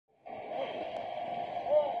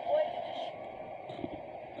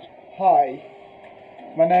Hi,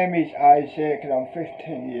 my name is Isaac and I'm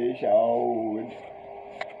 15 years old.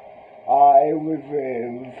 I live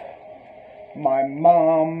with my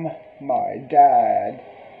mum, my dad,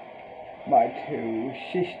 my two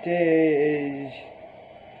sisters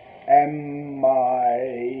and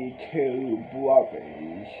my two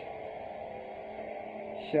brothers.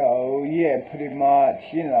 So yeah, pretty much,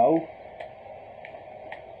 you know.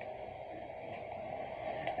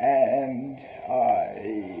 And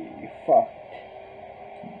I fucked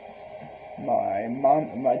my mum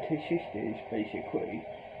and my two sisters, basically.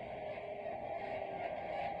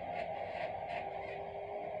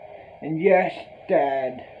 And yes,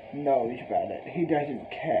 Dad knows about it. He doesn't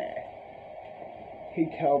care. He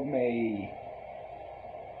told me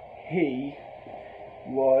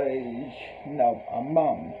my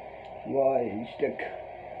mum was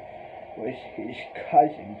his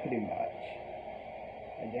cousin, pretty much.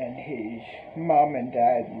 And then his mum and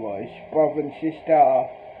dad was brother and sister,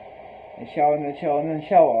 and so on and so on and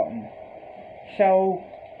so on. So,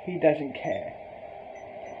 he doesn't care.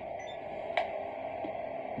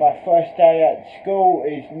 My first day at school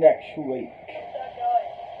is next week.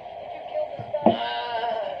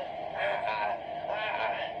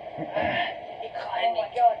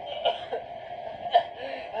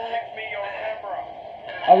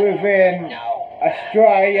 I live in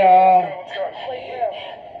Australia,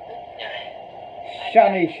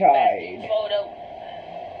 Sunnyside.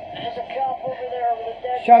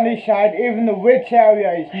 Sunnyside, even the rich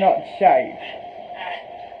area is not safe.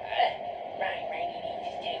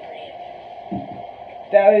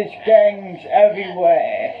 There is gangs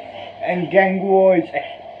everywhere and gang wars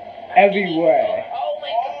everywhere.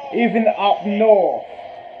 Even up north,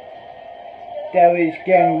 there is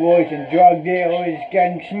gang wars and drug dealers,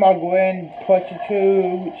 gang smuggling,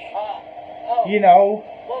 prostitutes, you know,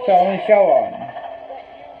 so on and so on.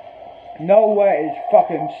 Nowhere is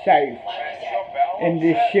fucking safe in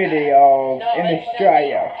this city in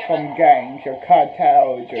Australia from gangs or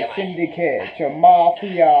cartels or syndicates or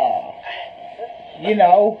mafia, you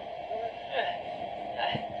know.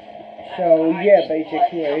 So yeah,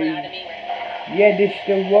 basically, yeah, this is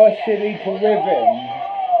the worst city to live in.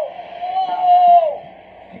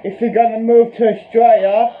 If you're gonna move to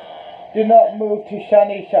Australia, do not move to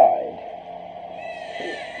Sunnyside.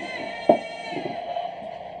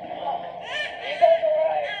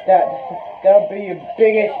 That'll be your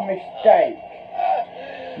biggest mistake,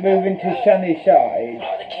 moving to Sunnyside.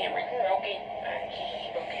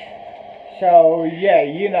 So yeah,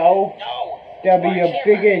 you know, that'll be your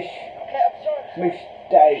biggest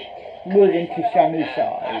mistake, moving to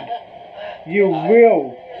Sunnyside. You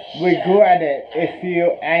will regret it if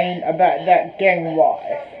you ain't about that gang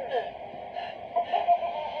life.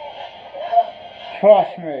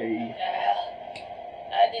 Trust me.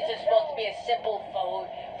 This is supposed to be a simple photo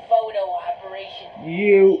operation.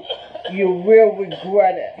 You will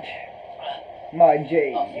regret it, my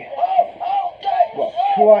G. Well,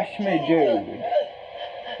 trust me, dude.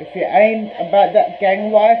 If you ain't about that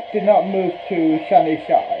gang life, do not move to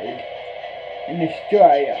Sunnyside in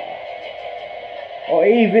Australia. Or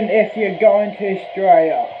even if you're going to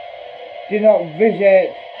Australia, do not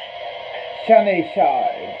visit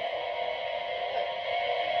Sunnyside.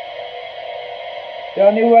 The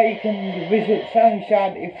only way you can visit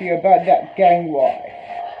Sunnyside if you're about that gang life.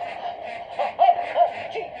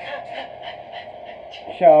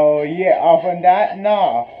 So yeah, other than that,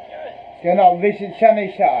 nah. Do not visit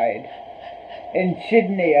Sunnyside in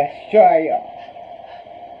Sydney, Australia.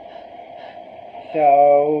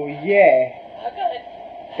 So yeah,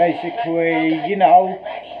 basically, you know,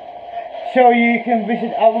 so you can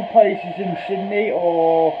visit other places in Sydney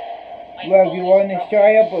or wherever you are in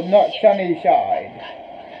Australia, but not Sunnyside.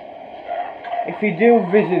 If you do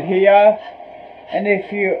visit here, and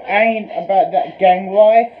if you ain't about that gang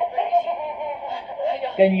life,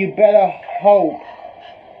 then you better hope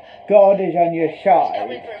God is on your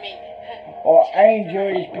side, or angel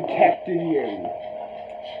is protecting you.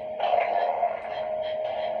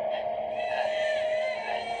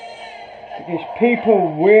 Because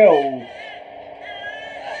people will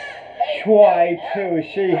try to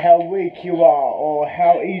see how weak you are, or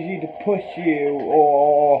how easy to push you,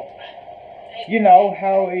 or, you know,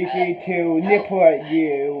 how easy to nipple at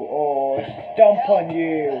you, or stomp on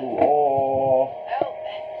you, or,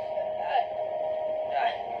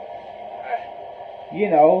 you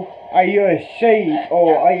know, are you a sheep,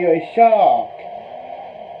 or are you a shark?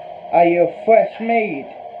 Are you a fresh meat,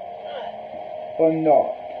 or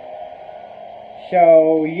not?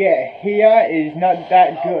 So yeah, here is not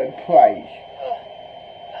that good place.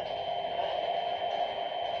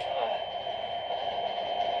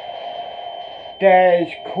 there's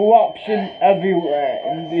corruption everywhere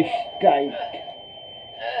in this state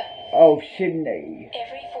of Sydney.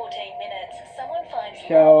 Every 14 minutes, someone finds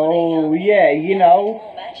So, yeah, you know,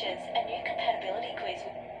 more matches, a new compatibility quiz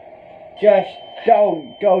with just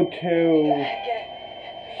don't go to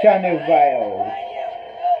Sunnyvale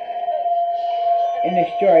in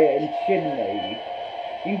Australia and Sydney.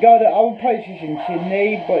 You can go to other places in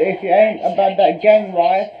Sydney, but if you ain't about that gang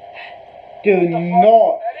life, do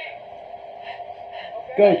not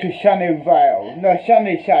go to Sunnyvale. No,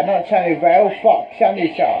 Sunnyside, not Sunnyvale. Fuck,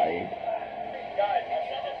 Sunnyside.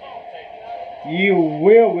 You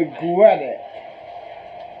will regret it.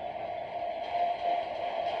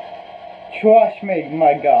 Trust me,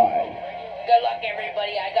 my guy. Good luck,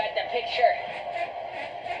 everybody. I got the picture.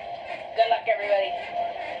 Good luck, everybody.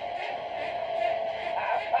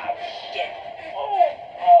 Oh, shit.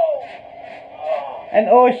 Oh. And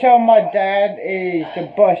also, my dad is the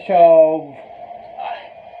boss of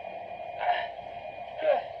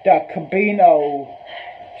the Cabino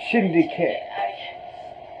Syndicate.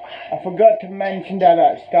 I forgot to mention that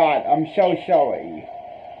at the start. I'm so sorry.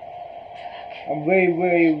 I'm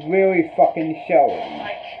really fucking sorry.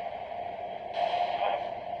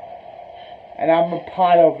 And I'm a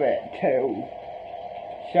part of it too.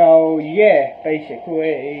 So yeah,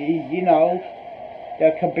 basically, you know,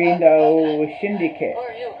 the Cabino Syndicate. Who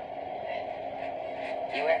are you?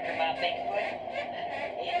 You after my Bigfoot?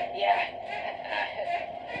 Yeah.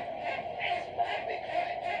 That's my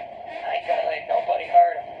Bigfoot. I ain't gonna let nobody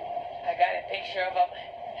hurt him. I got a picture of him.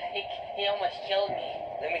 He almost killed me.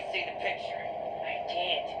 Let me see the picture. I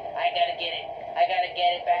can't. I gotta get it. I gotta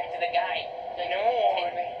get it back to the guy. No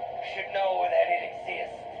one should know that it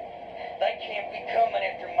exists. They can't be coming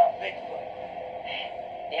after my Bigfoot.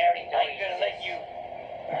 They already know. I ain't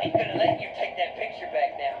gonna let you take that picture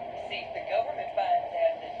back now. See, if the government finds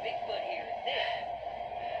out that Bigfoot here exists,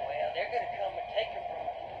 well, they're gonna come and take her from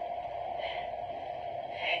me.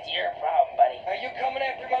 That's your problem, buddy. Are you coming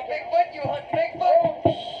after my Bigfoot? You hunting Bigfoot? Oh,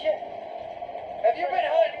 shit. Have you been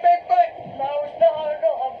hunting Bigfoot? No,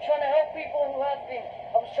 I'm trying to help people who have been.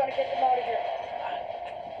 I was trying to get them out of here.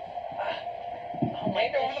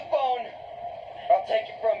 Hand over the phone. I'll take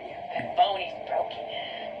it from you. That phone is broken.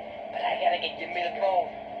 But I gotta give me the phone.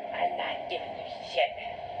 I'm not giving you shit.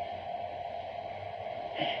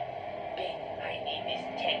 Big, I need this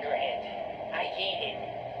 10 grand. I need it.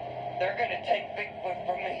 They're gonna take Bigfoot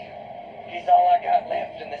from me. He's all I got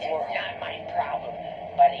left in this world. It's not my problem,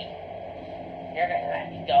 buddy. You're gonna let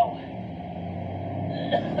me go.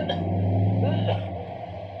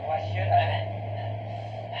 Why should I?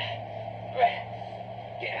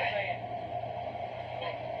 Get in the van.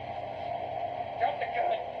 Drop the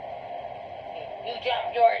gun. You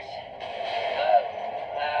drop yours.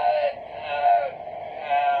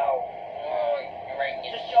 Right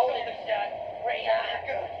in the shoulder shot. Right on the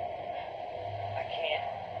gun. I can't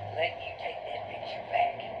let you take that picture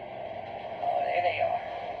back. Oh, there they are.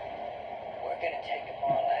 We're gonna take them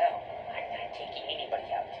all out. I'm not taking anybody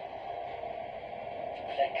out.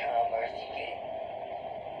 Play calm, Earth, you get it?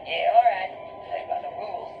 Yeah, alright. Play by the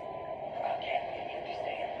rules. Rock Captain, you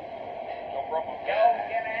understand? No problem. Go,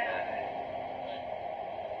 get out.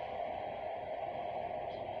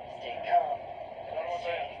 Stay calm. Don't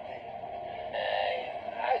say anything.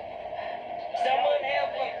 Someone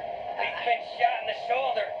help him. He's been shot in the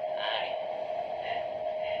shoulder.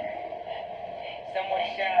 Someone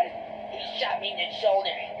shot him. He shot me in the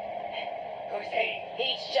shoulder. Who's he?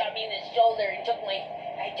 He shot me in the shoulder and took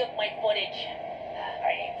my footage.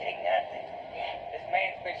 I ain't take nothing. This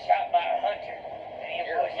man's been shot by a hunter. He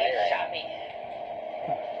shot me.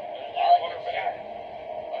 I got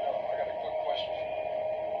a quick question.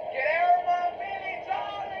 Get out of my village,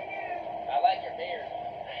 all of you! I like your beard.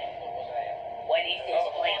 What was that? What is this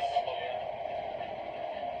place?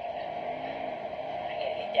 I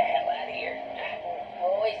gotta get the hell out of here.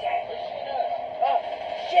 What is that? Listen up. Oh,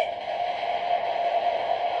 shit!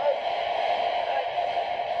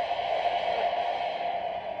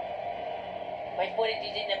 My footage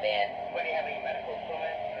is in the van. What do you have any medical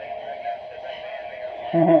equipment?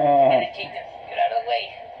 Gotta take this. Get out of the way.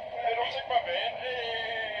 Hey, don't take my van.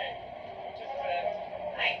 Hey. Don't take my van.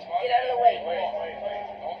 Get out of the way. Wait.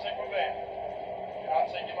 Don't take my van. You're not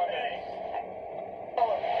taking my van.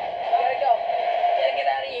 Gotta go. Gotta get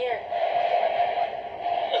out of here.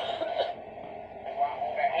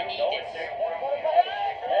 I need this.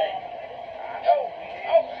 Hey. Oh,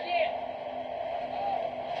 shit.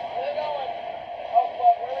 Where we going? Oh,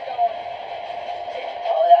 fuck, where we going?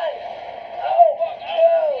 Hold on. Oh, fuck.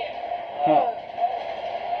 Oh.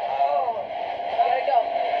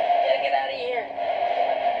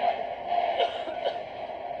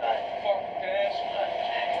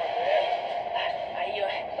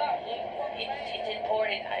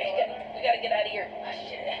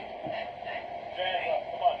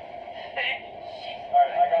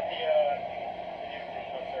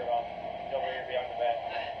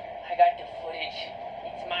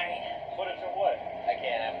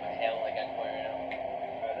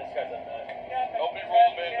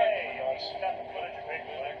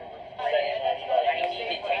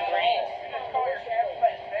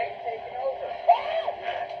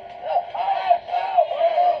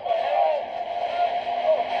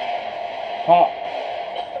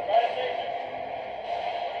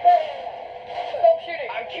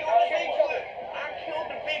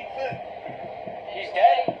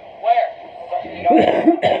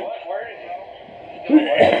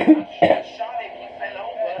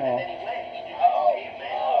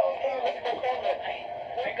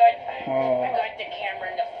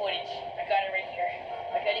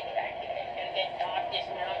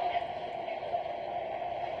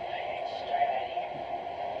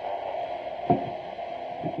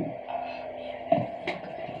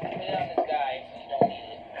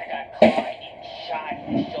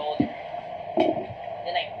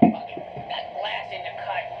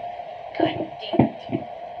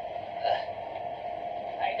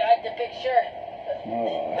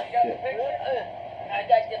 shit. I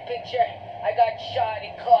got the picture. I got shot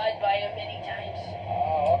and clawed by him many times.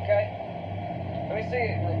 Oh, okay. Let me see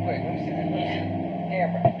it real quick. Let me see the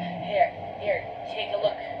camera. Here, take a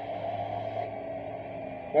look.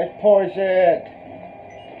 Let's pause it.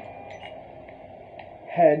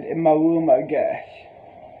 Head in my room, I guess.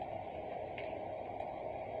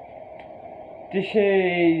 This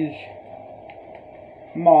is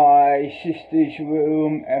my sister's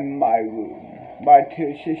room and my room. My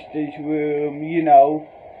two sisters' room, you know,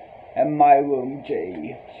 and my room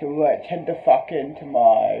G. So let's head the fuck into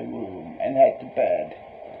my room and head to bed.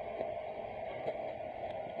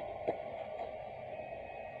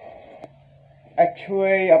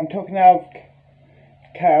 Actually, I'm talking out of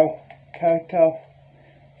character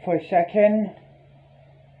for a second.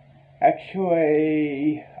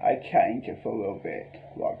 Actually, I changed it for a little bit,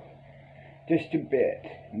 like, just a bit,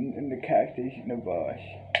 in the character's universe.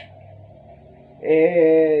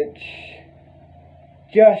 It's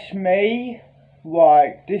just me,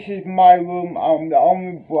 like, this is my room, I'm the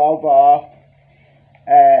only brother,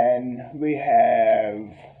 and we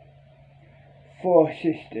have 4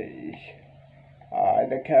 sisters.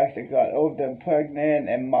 The character got all of them pregnant,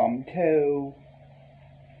 and mom too.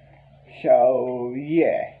 So,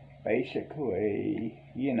 yeah, basically,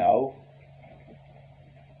 you know.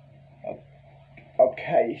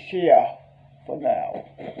 Okay, see ya for now.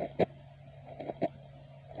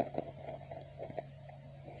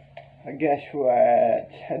 I guess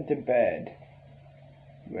let's head to bed.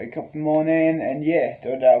 Wake up in the morning, and yeah, do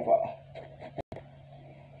it over.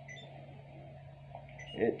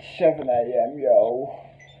 It's 7 AM, yo.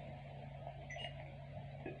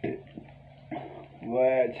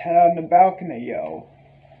 Let's head on the balcony, yo.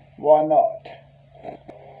 Why not?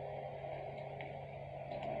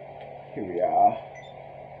 Here we are.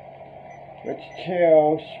 Let's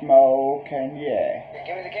chill, smoke, and yeah.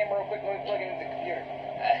 Give me the camera real quick. Let me plug it into the computer.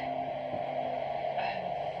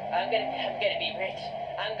 I'm gonna be rich.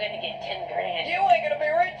 I'm gonna get 10 grand. You ain't gonna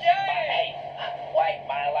be rich, Hey, white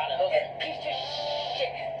buy a lot of hookers. Piece of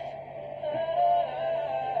shit.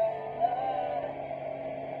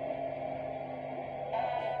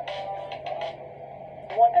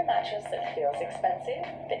 Want a mattress that feels expensive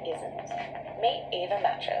but isn't? Meet Eva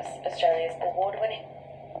Mattress, Australia's award-winning.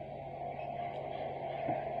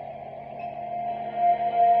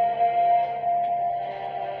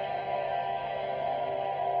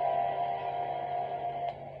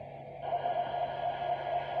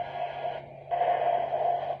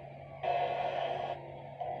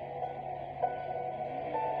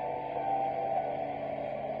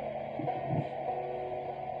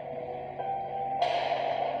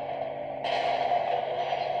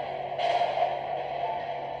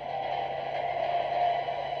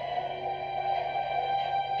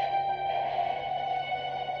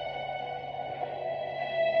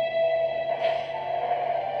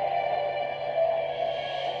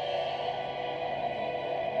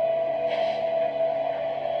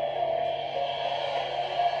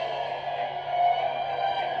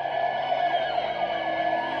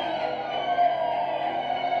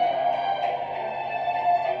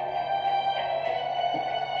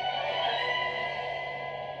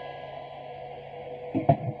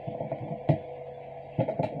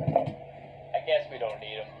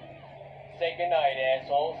 Say goodnight,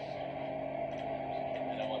 assholes.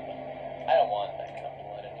 I don't want that kind of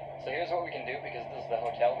blood in it. So here's what we can do, because this is the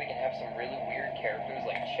hotel. We can have some really weird characters,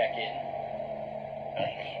 like, check in.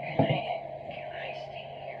 Can I stay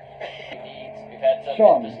here? We've had some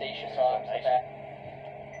Sean. infestation songs like that.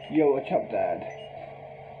 Yo, what's up, Dad?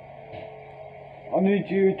 I need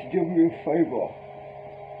you to do me a favor.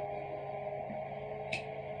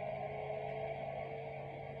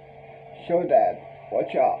 So, Dad,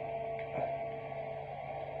 watch out.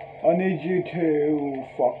 I need you to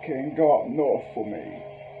fucking go up north for me.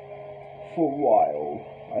 For a while.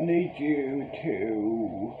 I need you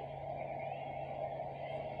to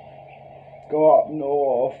go up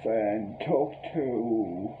north and talk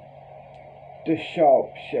to the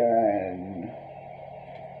shops and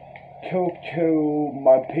talk to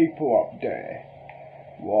my people up there.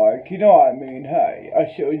 Like, you know what I mean? Hey, I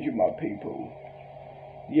showed you my people.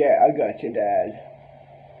 Yeah, I got you, Dad.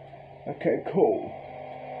 Okay, cool.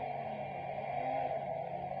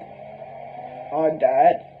 Alright,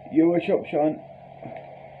 Dad. You what's up, son?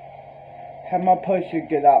 Have my person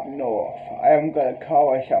get up north. I haven't got a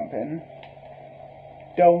car or something.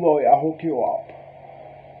 Don't worry, I'll hook you up.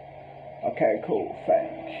 Okay, cool,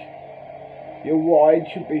 thanks. Your ride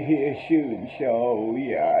should be here soon, so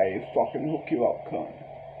yeah, I fucking hook you up, cunt.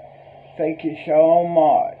 Thank you so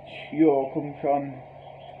much. You're welcome, son.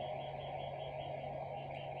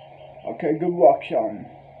 Okay, good luck, son.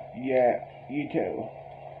 Yeah, you too.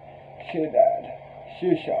 See you, Dad. See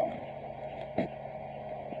you, son.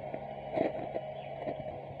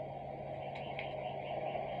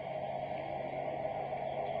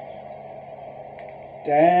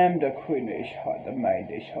 Damn, the queen is hot, the maid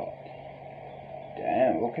is hot.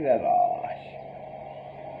 Damn, look at that ass.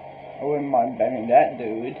 I wouldn't mind banging that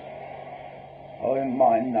dude. I wouldn't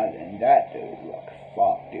mind nutting that dude. Look,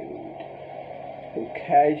 fuck, dude. Who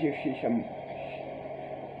cares if she's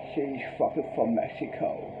fucking from Mexico?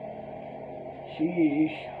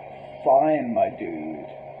 She's fine, my dude.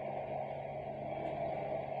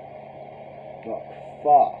 Look,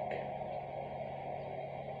 fuck.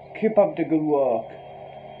 Keep up the good work.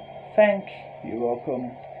 Thanks. You're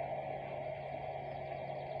welcome.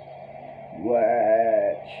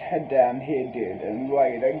 Let's head down here, dude, and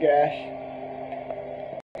wait, I guess.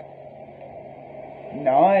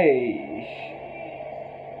 Nice.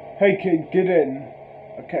 Hey, kid, get in.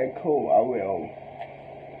 Okay, cool, I will.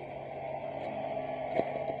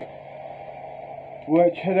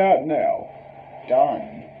 Let's head out now.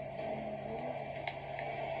 Done.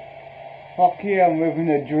 Fuck yeah, I'm living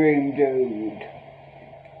a dream, dude.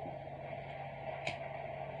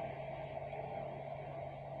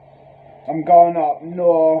 I'm going up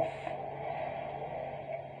north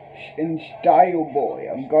in style, boy.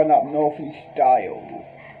 I'm going up north in style.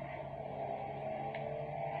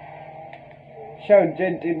 So,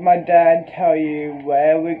 did my dad tell you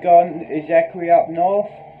where we're going exactly up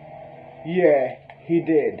north? Yeah, he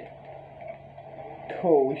did.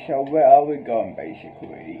 Cool, so where are we going,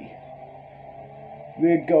 basically?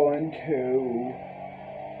 We're going to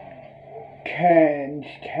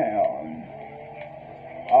Canstown.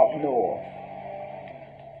 Up north.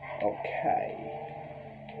 Okay.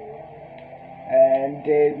 And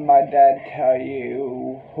did my dad tell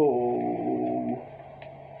you who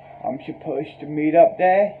I'm supposed to meet up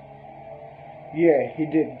there? Yeah, he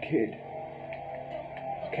did, kid.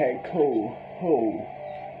 Okay, cool. Who?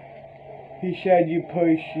 He said you're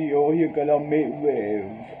gonna meet with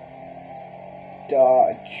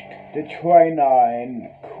the Trainline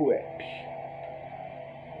Crips.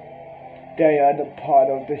 They are the part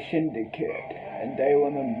of the syndicate, and they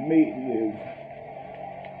want to meet with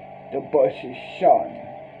the boss's son.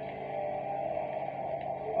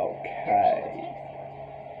 Okay.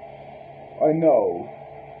 I know.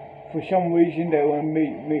 For some reason they want to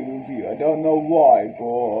meet with you. I don't know why,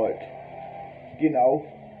 but you know,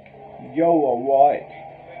 YOLO, right?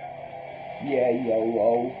 Yeah,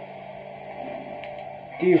 YOLO.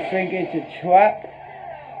 Do you think it's a trap?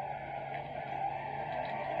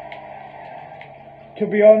 To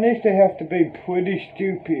be honest, they have to be pretty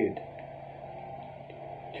stupid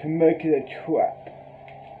to make it a trap.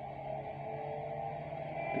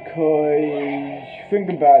 Because, think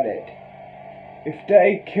about it. If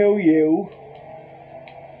they kill you,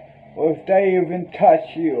 or if they even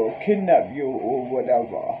touch you, or kidnap you, or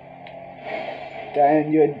whatever,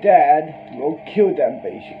 then your dad will kill them,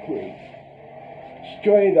 basically.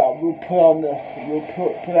 Straight up, we'll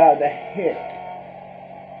put out a hit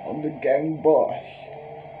on the gang boss.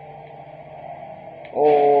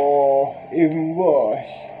 Or even worse,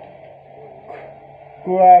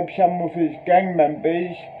 grab some of his gang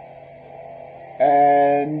members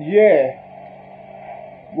and yeah,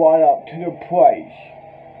 run up to the place.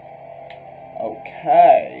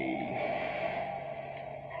 Okay,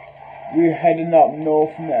 we're heading up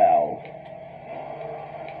north now.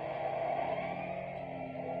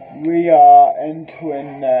 We are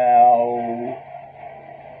entering now.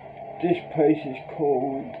 This place is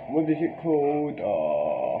called, what is it called?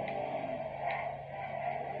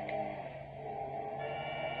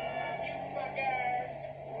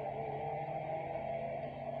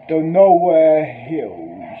 The Nowhere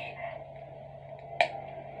Hills.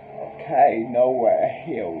 Okay, Nowhere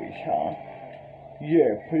Hills, huh?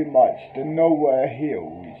 Yeah, pretty much, the Nowhere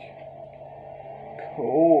Hills.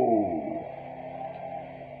 Cool.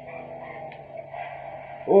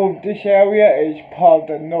 All of this area is part of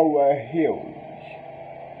the Nowhere Hills.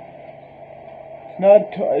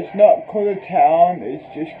 It's not called a town, it's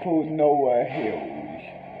just called Nowhere Hills.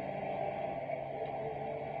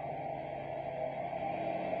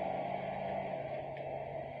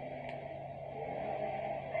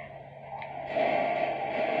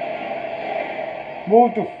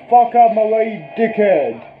 Move the fuck out my way, you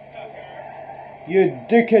dickhead! You're a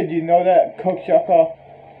dickhead, you know that, cocksucker?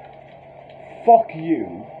 Fuck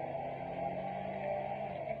you.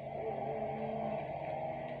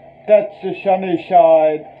 That's the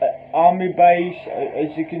Sunnyside Army base,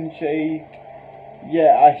 as you can see.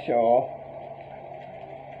 Yeah, I saw.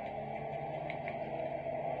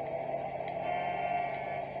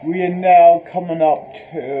 We are now coming up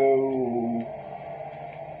to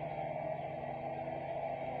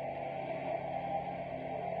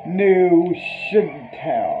New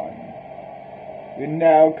Sidtown. We're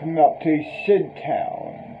now coming up to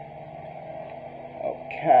Sidtown.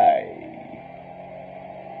 Okay.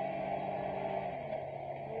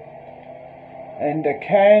 And the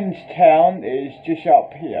Cairns town is just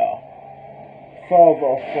up here.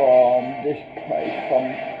 Further from this place,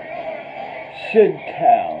 from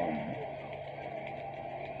Sidtown.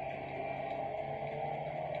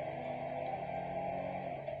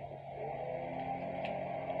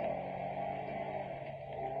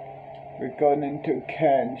 We're going into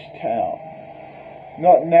Cairns town.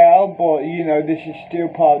 Not now, but you know, this is still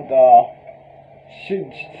part of the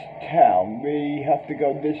Sid's town. We have to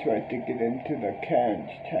go this way to get into the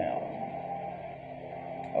Cairns town.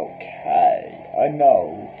 Okay, I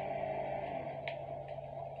know.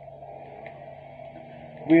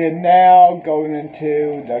 We are now going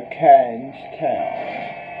into the Cairns town.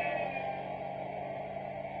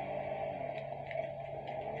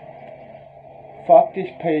 Fuck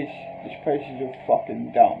this place. This place is a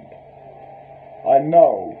fucking dump. I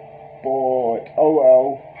know, but oh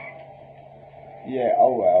well. Yeah,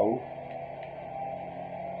 oh well.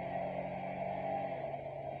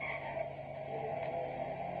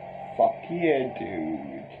 Fuck yeah,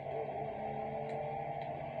 dude.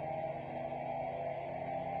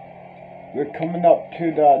 We're coming up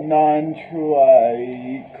to the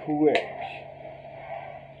 9-tray Quips.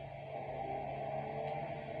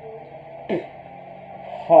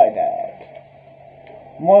 Hideout.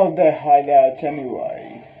 One of their hideouts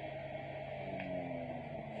anyway.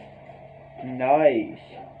 Nice.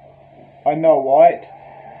 I know, right?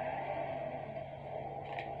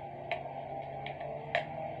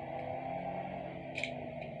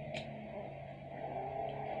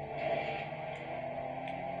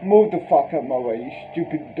 Move the fuck out my way, you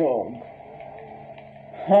stupid dog.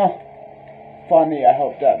 Huh? Funny, I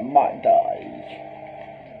hope that Matt dies.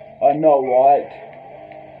 I know, right?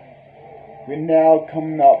 We're now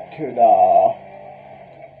coming up to the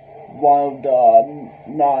one of the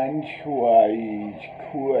 9-tray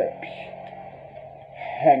Quips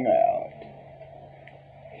hangout.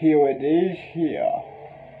 Here it is, here.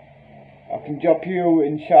 I can drop you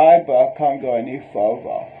inside, but I can't go any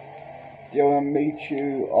further. They want to meet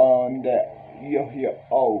you on your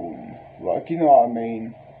own. Like, you know what I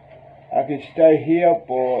mean? I can stay here,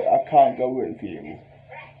 but I can't go with you.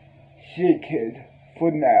 See you, kid.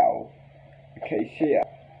 For now. Okay, see ya.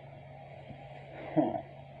 Huh.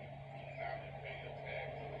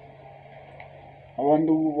 I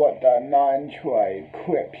wonder what the 9-tray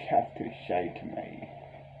Quips have to say to me.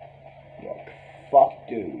 Like, fuck,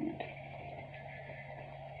 dude.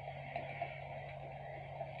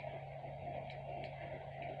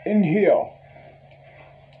 In here.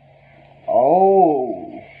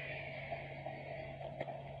 Oh.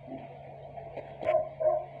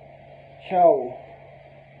 So,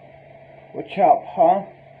 what's up, huh?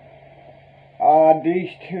 Are these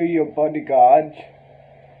two your bodyguards?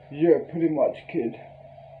 Yeah, pretty much, kid.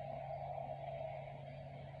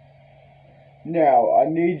 Now, I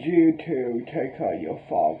need you to take out your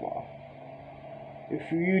father.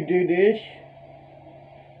 If you do this,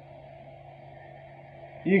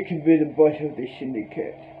 you can be the boss of the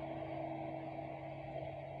syndicate.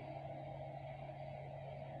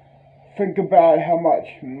 Think about how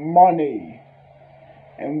much money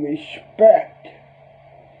and respect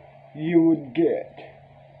you would get.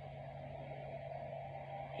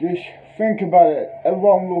 Just think about it.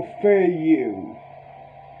 Everyone will fear you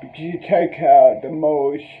because you take out the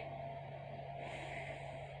most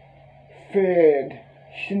feared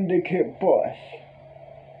syndicate boss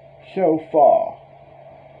so far.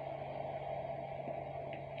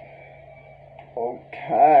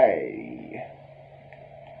 Okay.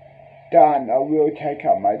 Done. I will take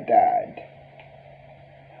out my dad.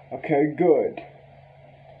 Okay, good.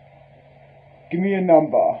 Give me your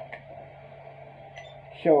number.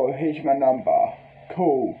 So, here's my number.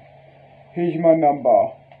 Cool. Here's my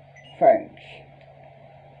number. Thanks.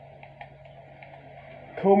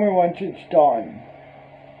 Call me once it's done.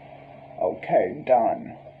 Okay,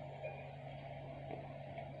 done.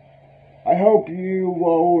 I hope you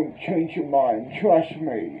won't change your mind, trust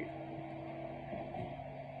me.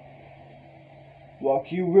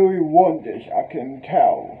 Like, you really want this, I can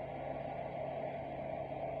tell.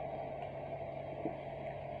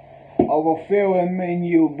 I have a feeling me and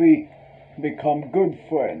you'll become good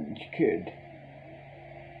friends, kid.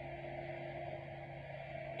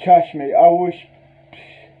 Trust me, I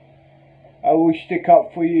will stick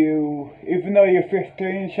up for you. Even though you're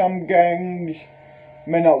 15, some gangs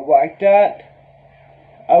may not like that,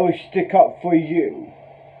 I will stick up for you.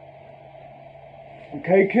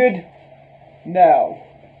 Okay, kid? Now,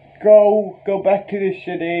 go back to the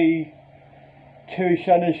city, to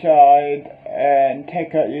Sunnyside, and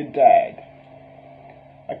take out your dad.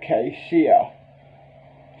 Okay, see ya.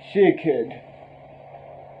 See ya, kid.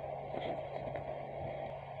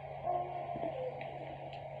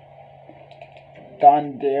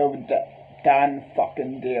 Done deal, done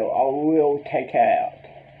fucking deal. I will take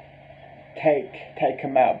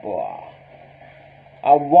him out, boy.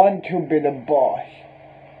 I want to be the boss.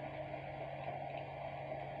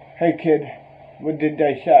 Hey kid, what did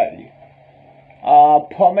they say?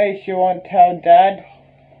 Promise you won't tell Dad?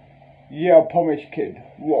 Yeah, I promise, kid.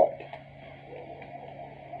 What?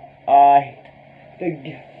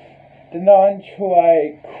 The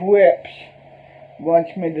non-Troy Crips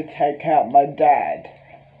wants me to take out my dad.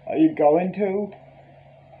 Are you going to?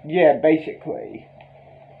 Yeah, basically.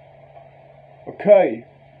 Okay.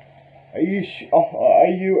 Are you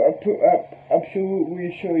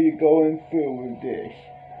absolutely sure you're going through with this,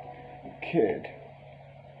 kid?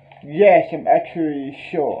 Yes, I'm actually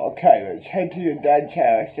sure. Okay, let's head to your dad's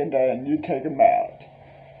house and then you take him out.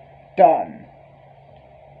 Done.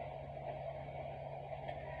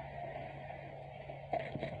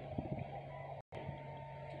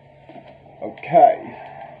 Okay.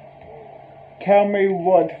 Tell me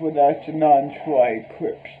what the non-Troy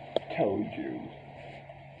Crips told you.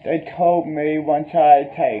 They told me once I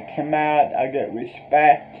take him out, I get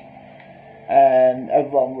respect, and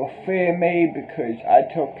everyone will fear me because I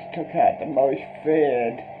took out the most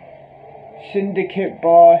feared syndicate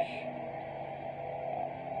boss,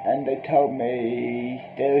 and they told me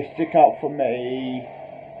they'll stick up for me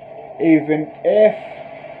even if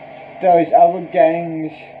those other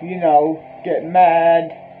gangs, you know, get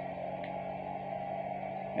mad.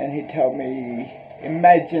 And he told me,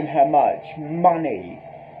 imagine how much money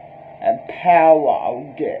and power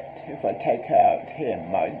I'll get if I take out him,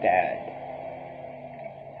 my dad.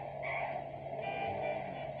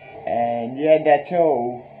 And yeah, that's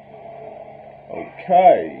all.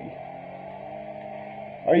 Okay.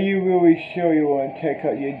 Are you really sure you want to take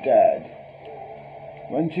out your dad?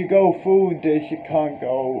 Once you go through this, you can't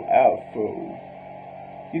go out through.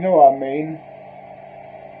 You know what I mean?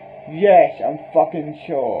 Yes, I'm fucking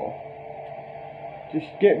sure.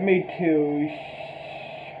 Just get me to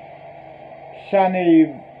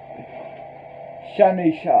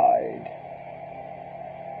Sunnyside.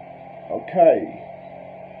 Okay.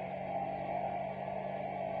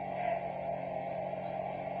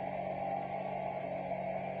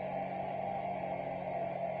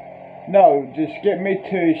 No, just get me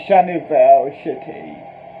to Sunnyvale City.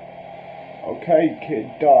 Okay, kid,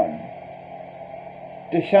 done.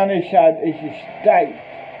 The Sunnyside is the state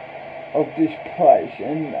of this place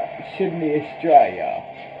in Sydney, Australia.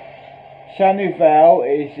 Sunnyvale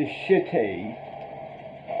is the city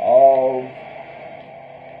of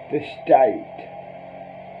the state.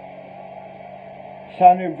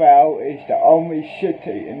 Sunnyvale is the only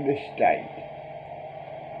city in the state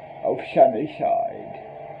of Sunnyside.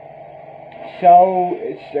 So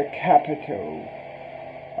it's the capital.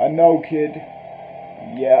 I know, kid.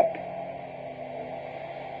 Yep.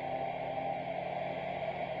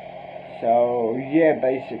 So yeah,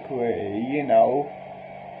 basically, you know,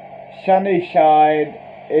 Sunnyside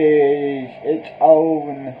is its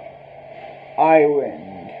own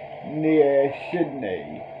island near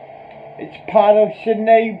Sydney. It's part of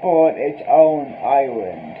Sydney, but its own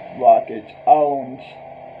island, like its own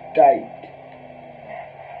state.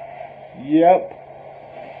 Yep.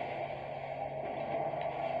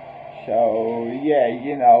 So yeah,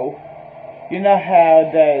 you know how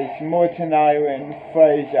there's Morton Island,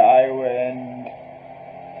 Fraser Island.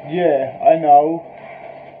 Yeah, I know.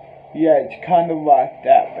 Yeah, it's kind of like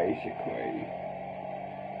that basically.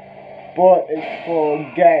 But it's for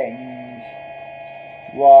gangs.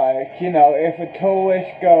 Like, you know, if a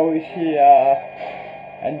tourist goes here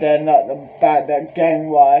and they're not that gang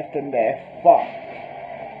life, then they're fucked.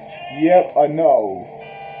 Yep, I know.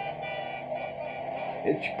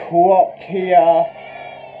 It's corrupt here.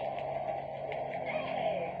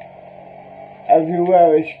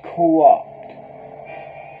 Everywhere is corrupt.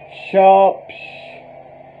 Shops,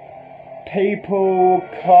 people,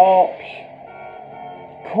 cops,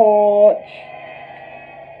 courts,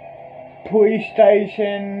 police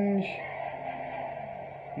stations,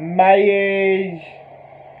 mayors,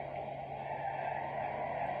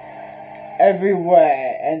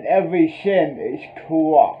 everywhere and everything is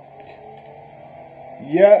corrupt.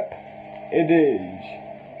 Yep, it is.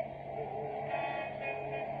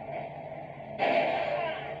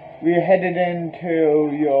 we're headed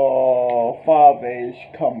into your father's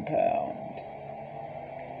compound.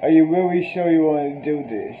 Are you really sure you want to do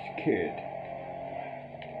this, kid?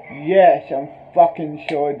 Yes, I'm fucking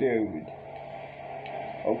sure, dude.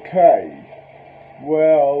 Okay.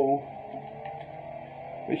 Well,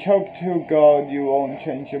 let's hope to God you won't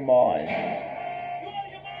change your mind.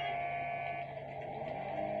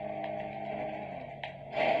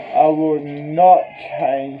 I will not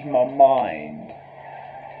change my mind.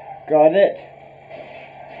 Got it?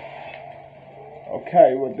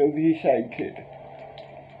 Okay, what does he say, kid?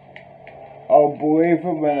 I'll believe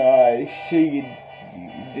it when I see you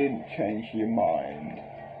didn't change your mind.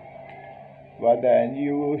 Well then,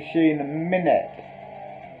 you will see in a minute.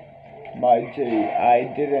 My G,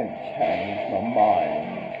 I didn't change my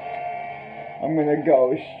mind. I'm gonna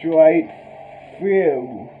go straight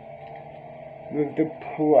through with the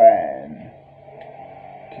plan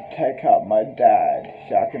to take out my dad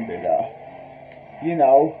so I can be the, you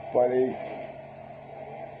know, the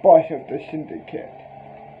boss of the syndicate.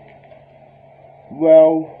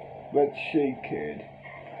 Well, let's see, kid.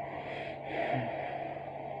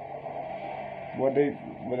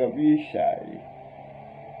 Whatever you say.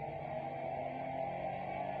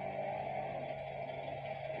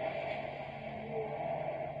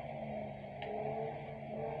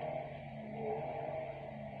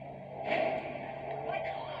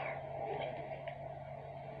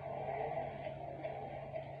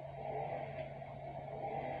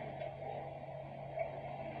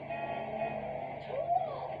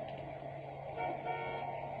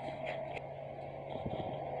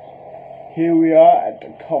 Here we are at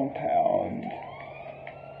the compound.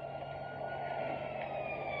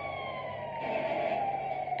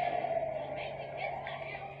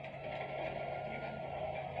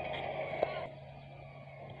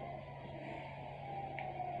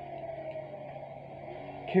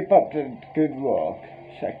 Keep up the good work,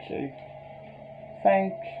 sexy.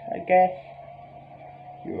 Thanks, I guess.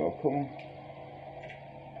 You're welcome.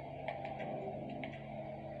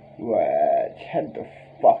 Let's head the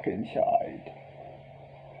fuck inside.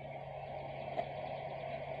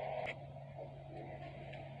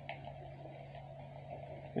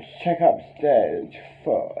 Let's check upstairs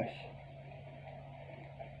first.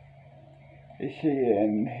 Is he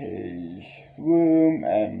in his room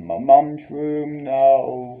and my mum's room?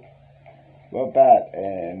 No. What about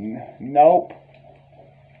in? Nope.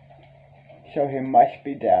 So he must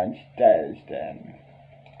be downstairs then.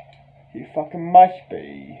 He fucking must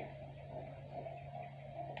be.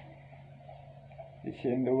 Is he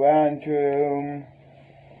in the lounge room?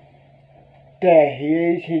 There he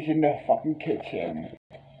is, he's in the fucking kitchen.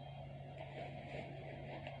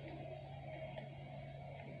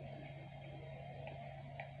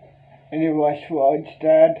 Any last words,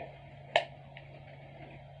 Dad?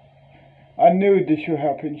 I knew this would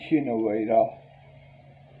happen sooner or later.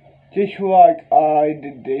 Just like I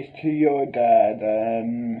did this to your dad,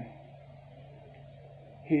 and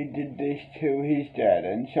he did this to his dad,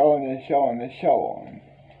 and so on and so on and so on.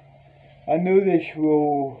 I knew this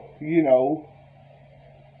will, you know,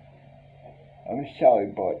 I'm sorry,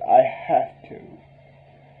 but I have to.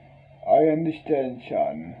 I understand,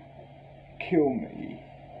 son. Kill me.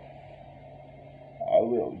 I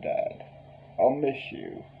will, Dad. I'll miss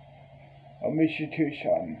you. I'll miss you too,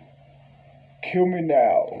 son. Kill me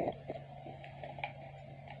now.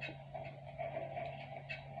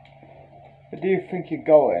 Where do you think you're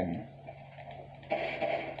going?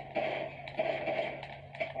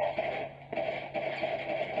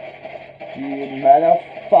 You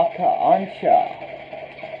motherfucker, aren't ya?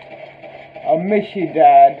 I'll miss you,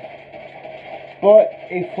 Dad. But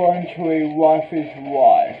eventually, wife is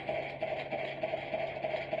wife.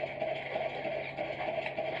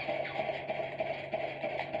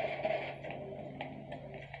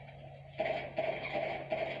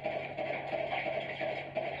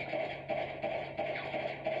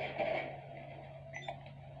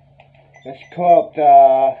 Let's call up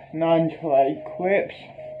the non-trade clips.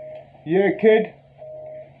 Yeah, kid?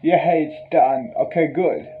 Your head's done. Okay,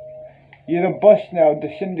 good. You're the boss now of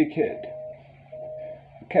the syndicate.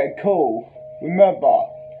 Okay, cool. Remember,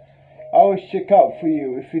 I will stick up for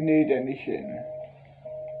you if you need anything.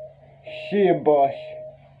 See ya, boss.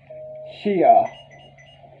 See ya.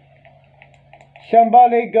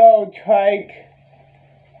 Somebody go take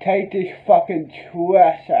this fucking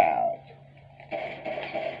trash out.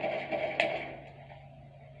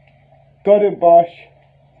 Got it, boss.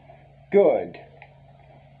 Good.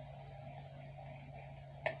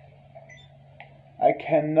 I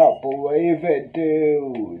cannot believe it,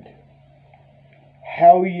 dude.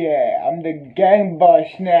 Hell yeah, I'm the gang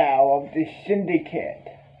boss now of the syndicate.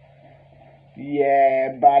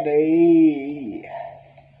 Yeah, buddy.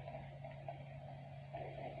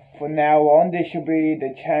 From now on, this will be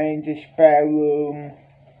the change, the spare room.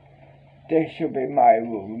 This will be my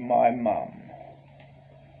room, my mum.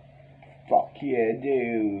 Fuck yeah,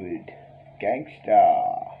 dude.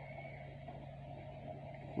 Gangsta.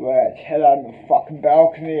 Let's head on the fucking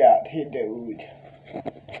balcony out here, dude.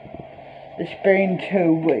 It's been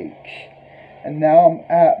 2 weeks, and now I'm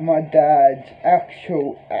at my dad's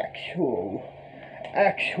actual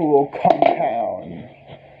compound.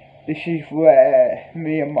 This is where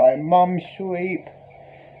me and my mum sleep.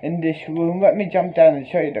 In this room, let me jump down and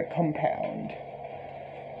show you the compound.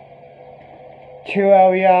 Chill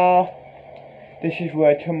area. This is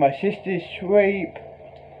where 2 of my sisters sleep.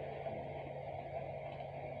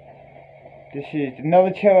 This is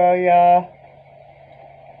another chill area.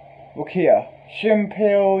 Look here. Swimming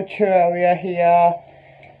pool, chill area here.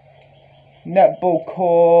 Netball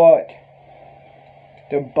court.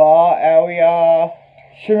 The bar area.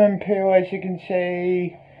 Swimming pool, as you can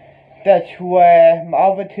see. That's where my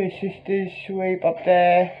other 2 sisters sleep up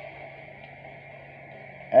there.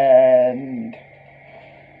 And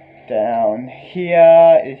down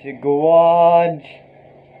here is the garage.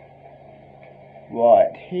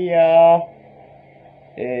 Right here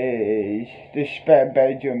is the spare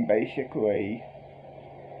bedroom, basically.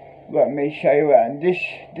 Let me show you around. This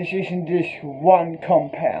isn't just one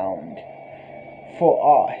compound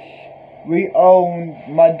for us.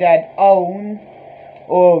 My dad owns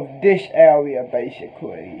all of this area,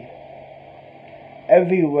 basically.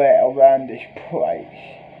 Everywhere around this place,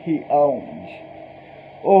 he owns.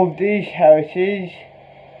 All of these houses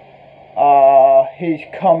are his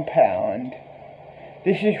compound.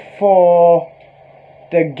 This is for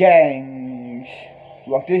the gangs.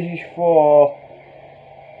 Look, this is for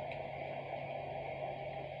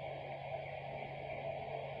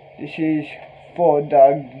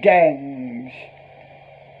the gangs.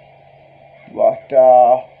 Like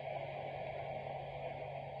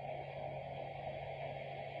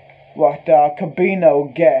the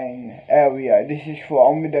Cabino gang area. This is for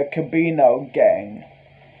only the Cabino gang.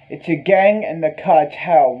 It's a gang and the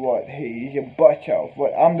cartel what he's a boss of.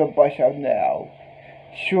 What I'm the boss of now.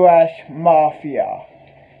 / mafia.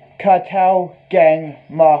 Cartel, gang,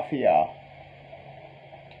 mafia.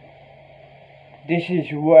 This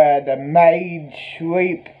is where the maids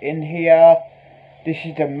sleep in here. This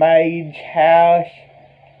is the maid's house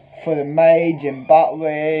for the maids and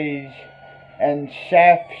butlers and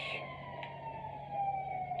chefs.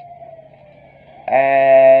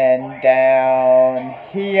 And down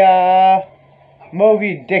here, move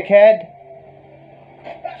you dickhead.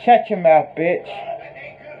 Shut your mouth, bitch.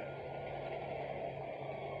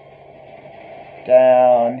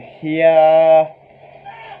 Down here.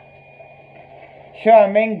 So I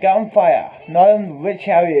mean gunfire. Not in which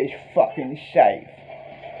area is fucking safe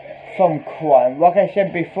from crime. Like I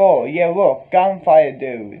said before, yeah look, gunfire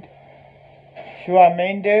dude. See what I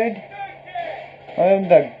mean, dude? Not in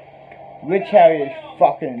the which area is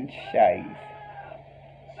fucking safe.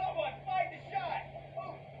 Someone find the shot!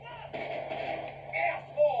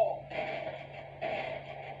 Asshole!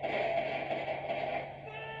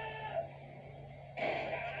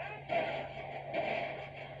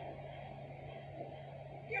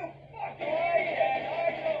 You fucking idiot!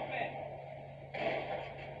 Eyes open!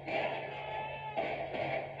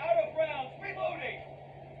 Out of rounds, reloading!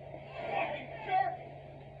 Fucking jerk!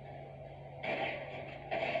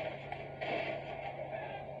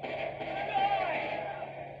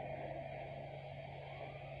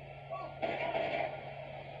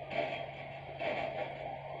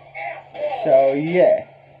 So yeah,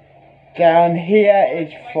 down here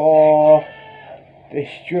is for the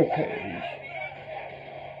strippers.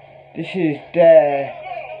 This is their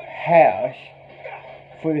house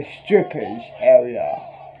for the strippers area.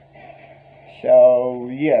 So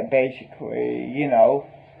yeah, basically, you know,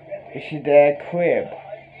 this is their crib.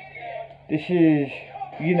 This is,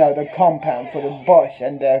 you know, the compound for the boss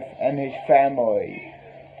and his family.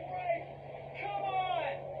 Come on!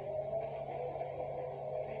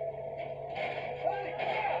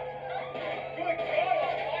 Good God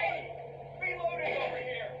almighty! Reloading over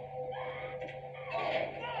here!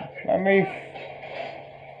 Let me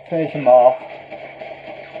finish him off.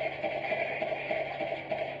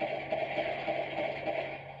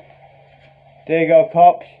 There you go,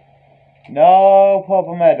 cops. No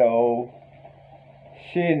problem at all.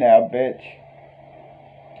 See you now, bitch.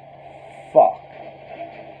 Fuck.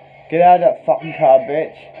 Get out of that fucking car,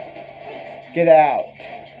 bitch. Get out.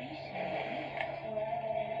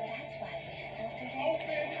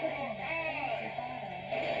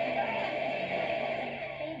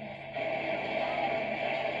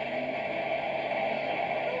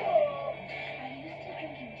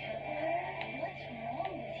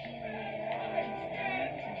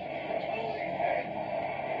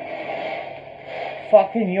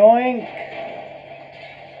 fucking yoink.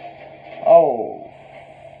 Oh,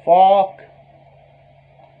 fuck.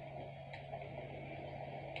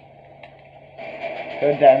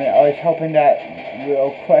 God damn it, I was hoping that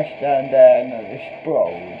little quest down there and it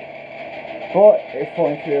explode. But it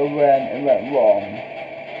went through and went wrong.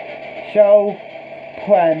 So,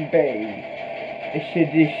 plan B is to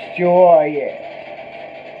destroy it.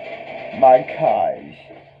 My cars.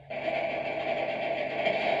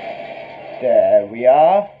 There we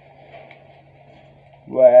are.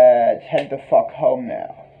 Let's head the fuck home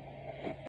now.